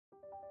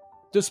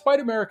Despite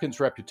Americans'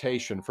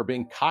 reputation for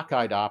being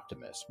cockeyed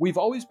optimists, we've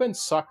always been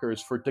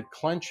suckers for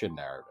declension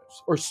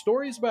narratives, or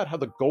stories about how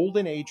the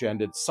golden age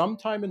ended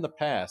sometime in the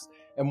past,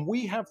 and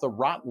we have the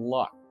rotten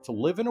luck to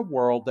live in a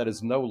world that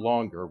is no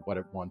longer what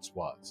it once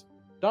was.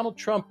 Donald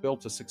Trump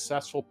built a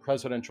successful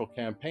presidential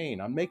campaign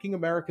on making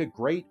America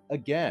great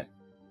again,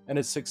 and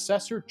his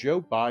successor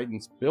Joe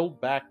Biden's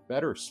Build Back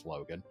Better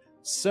slogan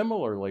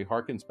similarly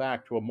harkens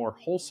back to a more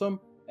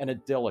wholesome and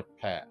idyllic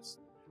past.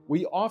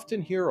 We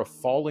often hear of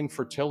falling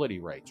fertility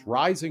rates,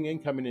 rising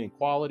income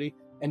inequality,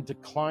 and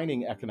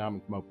declining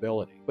economic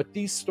mobility. But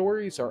these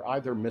stories are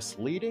either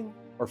misleading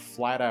or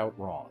flat out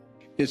wrong.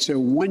 It's a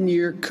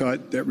one-year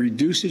cut that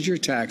reduces your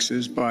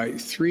taxes by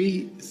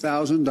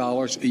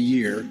 $3,000 a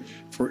year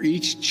for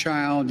each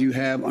child you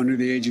have under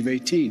the age of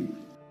 18.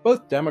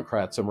 Both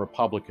Democrats and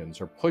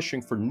Republicans are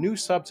pushing for new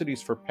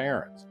subsidies for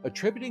parents,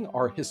 attributing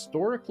our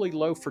historically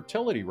low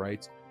fertility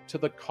rates to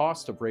the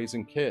cost of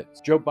raising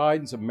kids. Joe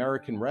Biden's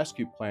American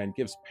Rescue Plan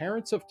gives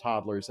parents of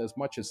toddlers as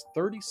much as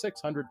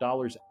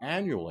 $3,600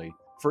 annually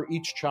for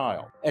each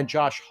child, and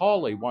Josh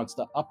Hawley wants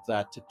to up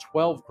that to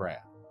 $12,000,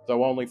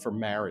 though only for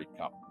married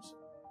couples.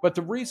 But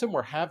the reason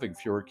we're having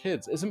fewer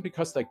kids isn't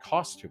because they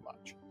cost too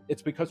much.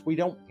 It's because we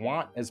don't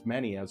want as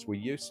many as we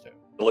used to.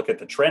 Look at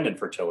the trend in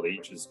fertility,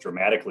 which is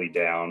dramatically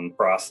down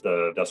across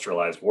the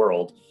industrialized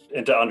world,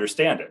 and to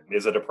understand it.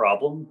 Is it a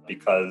problem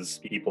because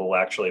people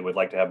actually would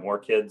like to have more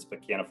kids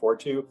but can't afford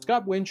to?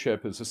 Scott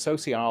Winship is a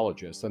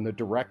sociologist and the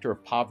director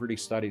of poverty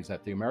studies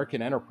at the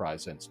American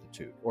Enterprise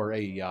Institute, or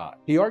AEI.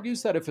 He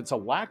argues that if it's a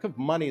lack of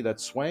money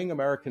that's swaying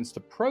Americans to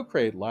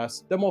procreate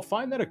less, then we'll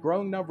find that a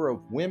growing number of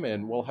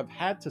women will have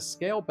had to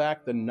scale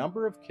back the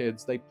number of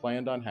kids they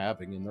planned on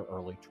having in their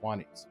early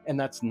 20s. And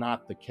that's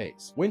not the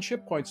case.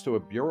 Winship points to a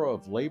Bureau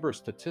of Labor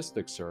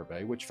Statistics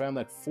survey, which found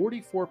that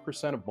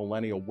 44% of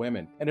millennial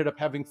women ended up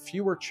having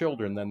fewer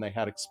children than they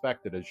had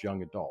expected as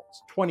young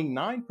adults.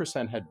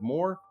 29% had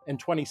more,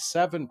 and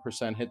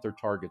 27% hit their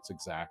targets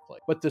exactly.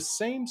 But the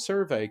same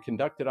survey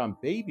conducted on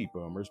baby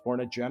boomers born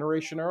a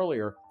generation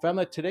earlier found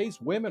that today's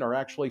women are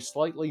actually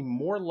slightly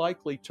more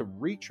likely to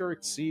reach or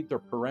exceed their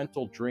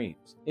parental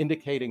dreams,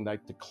 indicating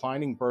that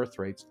declining birth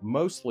rates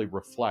mostly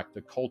reflect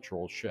a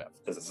cultural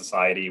shift. As a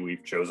society,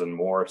 we've chosen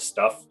more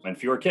stuff and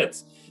fewer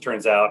kids.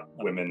 Turns out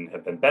women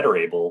have been better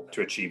able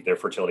to achieve their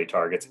fertility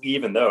targets,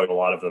 even though a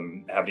lot of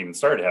them haven't even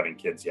started having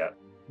kids yet.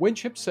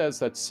 Winship says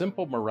that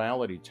simple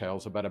morality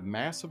tales about a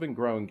massive and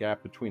growing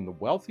gap between the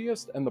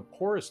wealthiest and the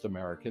poorest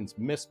Americans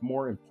missed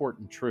more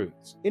important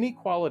truths.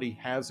 Inequality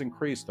has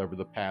increased over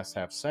the past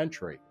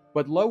half-century,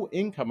 but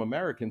low-income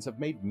Americans have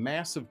made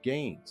massive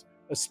gains,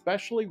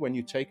 especially when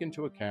you take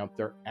into account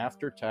their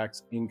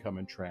after-tax income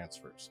and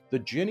transfers. The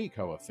Gini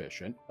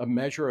coefficient, a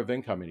measure of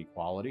income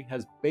inequality,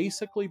 has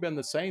basically been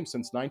the same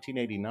since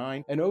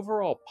 1989, and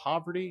overall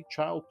poverty,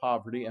 child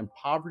poverty, and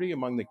poverty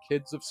among the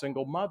kids of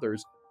single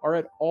mothers are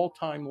at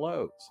all-time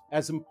lows.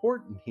 As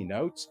important, he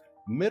notes,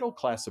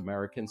 middle-class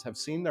Americans have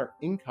seen their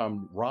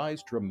income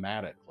rise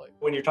dramatically.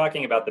 When you're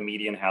talking about the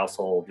median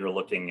household, you're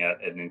looking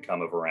at an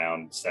income of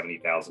around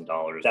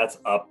 $70,000. That's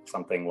up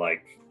something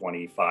like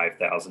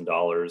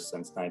 $25,000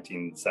 since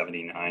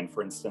 1979,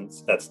 for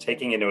instance. That's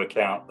taking into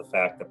account the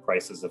fact that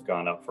prices have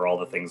gone up for all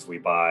the things we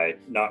buy,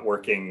 not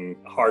working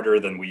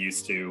harder than we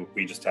used to.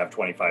 We just have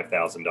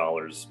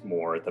 $25,000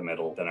 more at the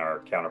middle than our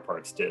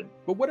counterparts did.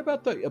 But what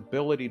about the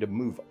ability to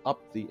move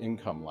up the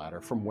income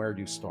ladder from where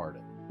you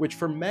started, which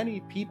for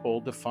many people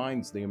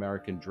defines the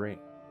American dream?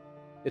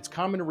 It's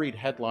common to read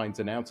headlines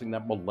announcing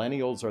that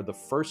millennials are the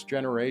first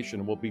generation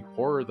and will be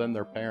poorer than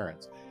their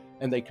parents,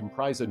 and they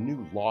comprise a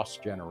new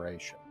lost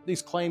generation.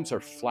 These claims are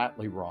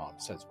flatly wrong,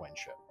 says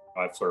Winship.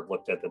 I've sort of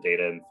looked at the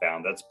data and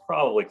found that's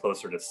probably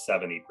closer to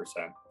 70%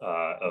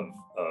 of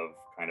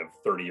kind of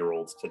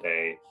 30-year-olds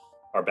today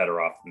are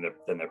better off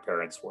than their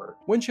parents were.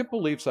 Winship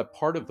believes that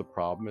part of the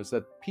problem is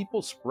that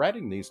people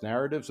spreading these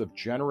narratives of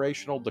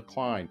generational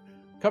decline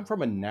come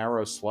from a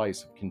narrow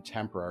slice of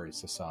contemporary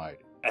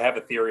society. I have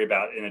a theory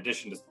about, in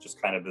addition to just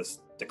kind of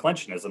this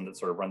declensionism that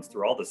sort of runs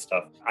through all this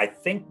stuff, I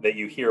think that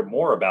you hear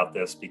more about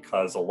this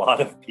because a lot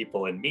of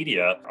people in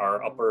media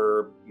are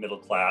upper middle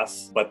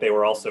class, but they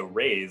were also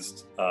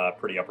raised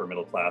pretty upper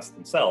middle class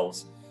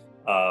themselves.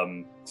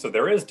 So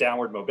there is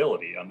downward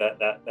mobility, and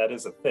that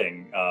is a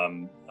thing.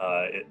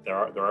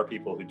 There are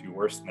people who do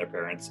worse than their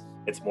parents.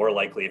 It's more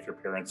likely if your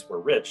parents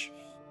were rich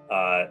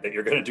that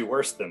you're going to do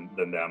worse than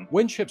them.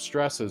 Winship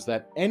stresses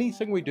that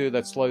anything we do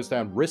that slows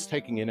down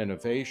risk-taking and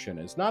innovation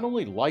is not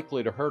only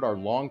likely to hurt our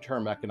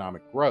long-term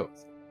economic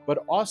growth, but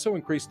also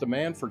increase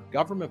demand for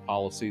government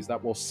policies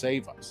that will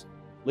save us,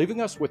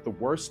 leaving us with the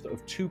worst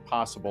of two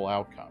possible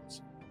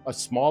outcomes: a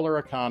smaller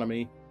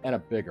economy and a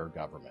bigger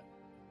government.